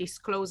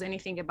disclose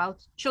anything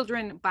about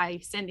children by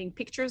sending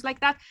pictures like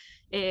that,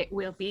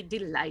 we'll be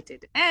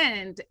delighted.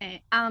 And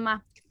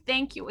Alma,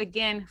 thank you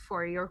again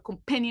for your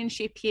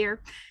companionship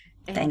here.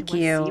 And Thank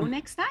we'll you. See you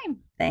next time.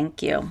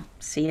 Thank you.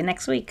 See you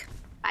next week.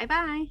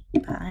 Bye-bye.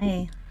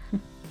 Bye.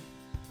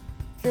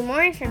 For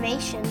more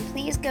information,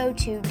 please go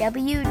to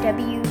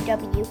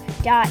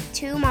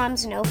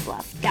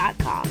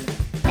www.twomomsnofluff.com.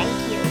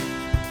 Thank you.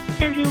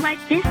 If you like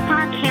this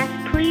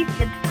podcast, please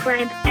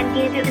subscribe and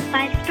give it a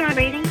 5-star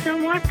rating so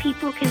more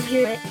people can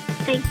hear it.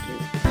 Thank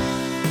you.